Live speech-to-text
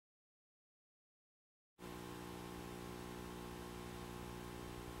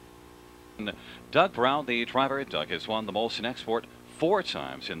Doug Brown, the driver. Doug has won the Molson Export 4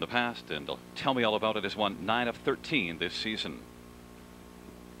 times in the past, and Tell Me All About It has won 9 of 13 this season.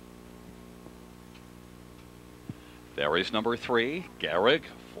 There is number 3, Garrig,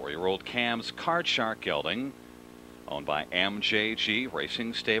 4-year-old Cam's Card Shark gelding, owned by MJG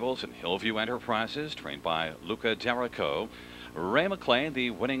Racing Stables and Hillview Enterprises, trained by Luca Derrico. Ray McLean, the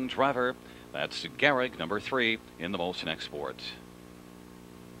winning driver. That's Garrig, number 3 in the Molson Export.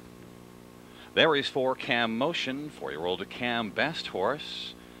 There is 4, Cam Motion, 4-year-old Cam Best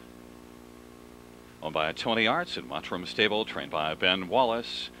horse, owned by Tony Arts and Mottram Stable, trained by Ben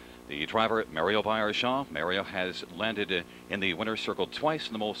Wallace. The driver, Mario Baillargeon. Mario has landed in the winner's circle twice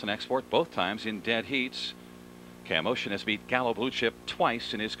in the Molson Export, both times in dead heats. Cam Motion has beat Gallo Blue Chip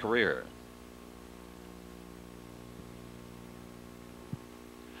twice in his career.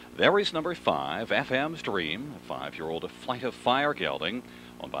 There is number 5, FM's Dream, a 5-year-old Flight of Fire gelding,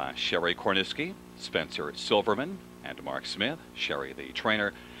 owned by Sherry Korniski, Spencer Silverman, and Mark Smith. Sherry, the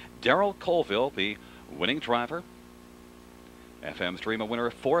trainer. Daryl Colville, the winning driver. FM's Dream, a winner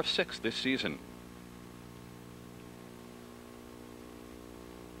of 4 of 6 this season.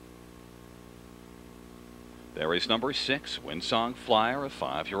 There is number 6, Windsong Flyer, a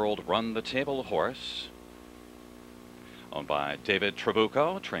 5-year-old Run the Table horse, owned by David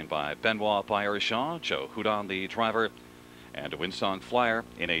Trabucco, trained by Benoit Baillargeon. Joe Houdon, the driver, and a Windsong Flyer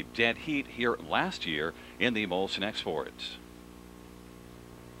in a dead heat here last year in the Molson Export.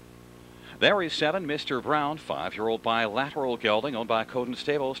 There is 7, Mr. Brown, 5-year-old bilateral gelding, owned by Coden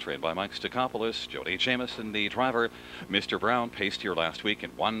Stables, trained by Mike Stakopoulos. Jody Jameson, the driver. Mr. Brown paced here last week in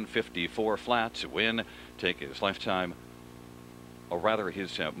 154 flat to win, take his lifetime, or rather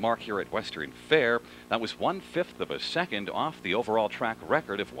his mark here at Western Fair. That was 1/5 of a second off the overall track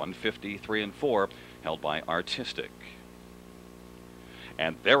record of 153-4, held by Artistic.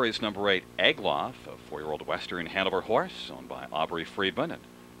 And there is number 8, Egloff, a 4-year-old Western Hanover horse, owned by Aubrey Friedman and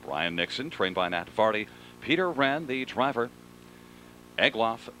Brian Nixon, trained by Nat Vardy. Peter Wren, the driver.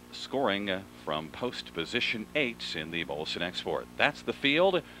 Egloff scoring from post position 8 in the Molson Export. That's the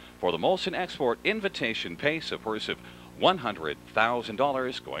field for the Molson Export Invitation Pace, a purse of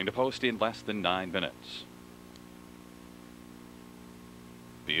 $100,000, going to post in less than 9 minutes.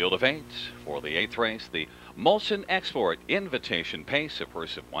 Field of 8 for the 8th race, the Molson Export Invitation Pace, a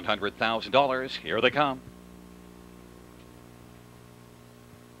purse of $100,000. Here they come.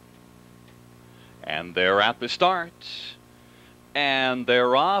 And they're at the start. And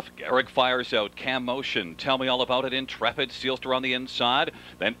they're off. Garrig fires out. Cam Motion, Tell Me All About It. Intrepid, Seelster on the inside.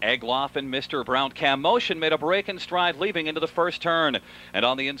 Then Egloff and Mr. Brown. Cam Motion made a break in stride, leaving into the first turn. And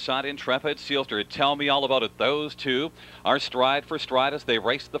on the inside, Intrepid, Seelster, Tell Me All About It. Those two are stride for stride as they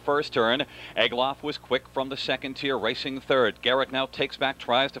race the first turn. Egloff was quick from the second tier, racing third. Garrig now takes back,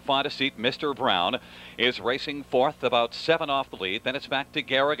 tries to find a seat. Mr. Brown is racing fourth, about 7 off the lead. Then it's back to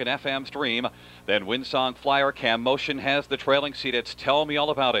Garrig and FM's Dream. Then Windsong Flyer. Cam Motion has the trailing seat. It's Tell Me All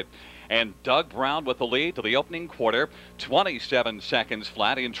About It. And Doug Brown with the lead to the opening quarter. 27 seconds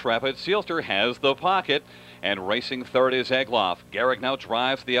flat. Intrepid, Seelster has the pocket. And racing third is Egloff. Garrig now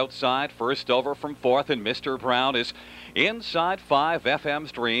drives the outside. First over from fourth, and Mr. Brown is inside 5.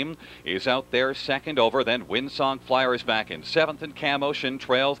 FM's Dream is out there second over. Then Windsong Flyer is back in 7th, and Cam Motion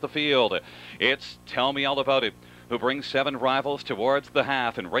trails the field. It's Tell Me All About It, who brings 7 rivals towards the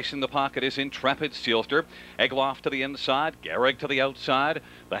half, and racing the pocket is Intrepid, Seelster. Egloff to the inside, Garrig to the outside.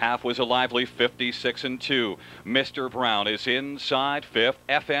 The half was a lively 56-2. Mr. Brown is inside 5th,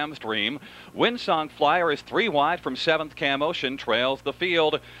 FM's Dream. Windsong Flyer is 3 wide from 7th. Cam Motion trails the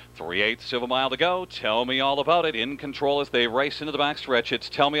field. 3/8 of a mile to go. Tell Me All About It in control as they race into the backstretch. It's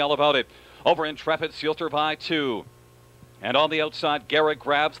Tell Me All About It over Intrepid, Seelster by 2. And on the outside, Garrig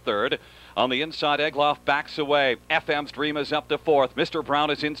grabs third. On the inside, Egloff backs away. FM's Dream is up to 4th. Mr.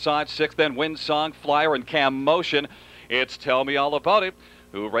 Brown is inside 6th. Then Windsong Flyer and Cam Motion. It's Tell Me All About It,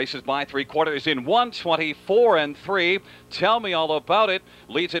 who races by 3/4 in 124-3. Tell Me All About It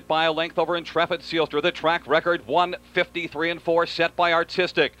leads it by a length over Intrepid, Seelster. The track record 153-4 set by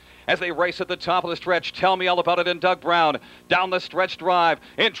Artistic. As they race at the top of the stretch, Tell Me All About It and Doug Brown down the stretch drive.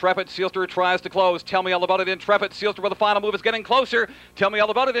 Intrepid, Seelster tries to close. Tell Me All About It, Intrepid, Seelster, where the final move is getting closer. Tell Me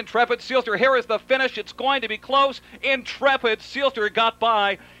All About It, Intrepid, Seelster. Here is the finish. It's going to be close. Intrepid, Seelster got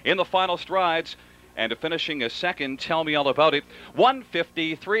by in the final strides. And finishing a second, Tell Me All About It,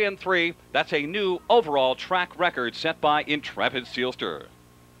 153-3. That's a new overall track record set by Intrepid, Seelster.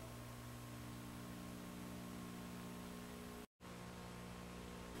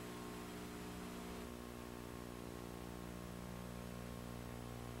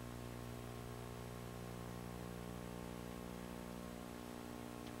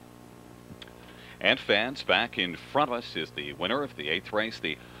 And fans, back in front of us is the winner of the 8th race,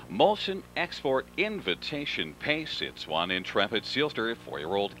 the Molson Export Invitation Pace. It's one Intrepid Seelster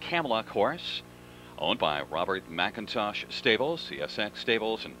 4-year-old Camelot horse, owned by Robert McIntosh Stables, CSX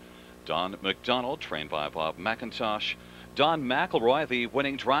Stables, and Don McDonald, trained by Bob McIntosh. Don McElroy, the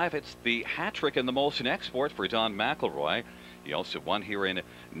winning drive. It's the hat trick in the Molson Export for Don McElroy. He also won here in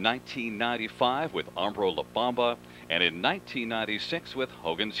 1995 with Umbro La Bamba and in 1996 with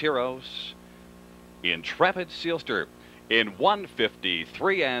Hogan's Heroes. Intrepid Seelster in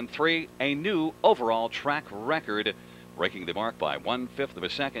 1:53.3, a new overall track record, breaking the mark by 1/5 of a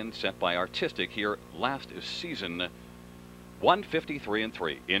second set by Artistic here last season.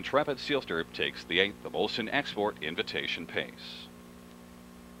 1:53.3. Intrepid Seelster takes the 8th, the Molson Export Invitation Pace.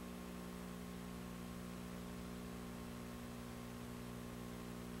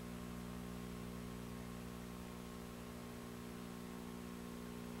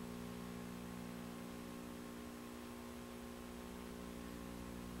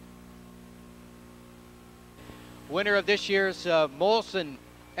 Winner of this year's Molson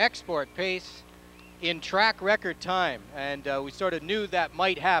Export Pace in track record time. And we sort of knew that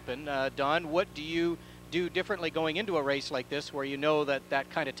might happen. Don, what do you do differently going into a race like this where you know that that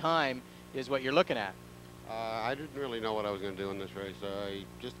kind of time is what you're looking at? I didn't really know what I was going to do in this race. I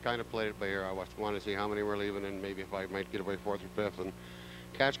just kind of played it by ear. I wanted to see how many were leaving and maybe if I might get away 4th or 5th and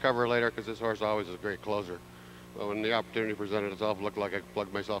catch cover later, because this horse always is a great closer. But when the opportunity presented itself, it looked like I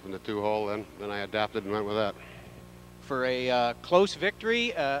plugged myself in the 2-hole, then I adapted and went with that. For a close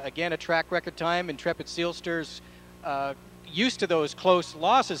victory, again a track record time. Intrepid Seelster's used to those close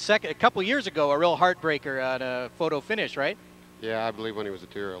losses. A couple years ago, a real heartbreaker on a photo finish, right? Yeah, I believe when he was a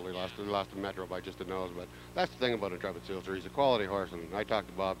Tyrrell, he lost to Metro by just a nose. But that's the thing about Intrepid Seelster. He's a quality horse, and I talked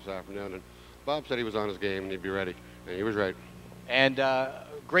to Bob this afternoon, and Bob said he was on his game and he'd be ready, and he was right. And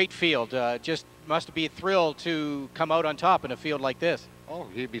great field. Just must be thrilled to come out on top in a field like this. Oh,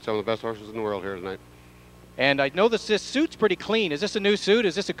 he beat some of the best horses in the world here tonight. And I know this suit's pretty clean. Is this a new suit?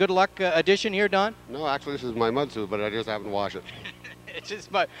 Is this a good luck addition here, Don? No, actually, this is my mud suit, but I just haven't washed it. It's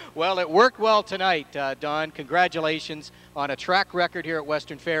just mud. Well, it worked well tonight, Don. Congratulations on a track record here at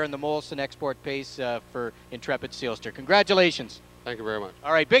Western Fair in the Molson Export Pace for Intrepid Seelster. Congratulations. Thank you very much.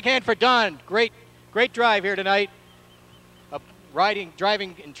 All right, big hand for Don. Great drive here tonight.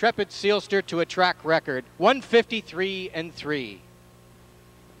 Driving Intrepid Seelster to a track record, 1:53.3.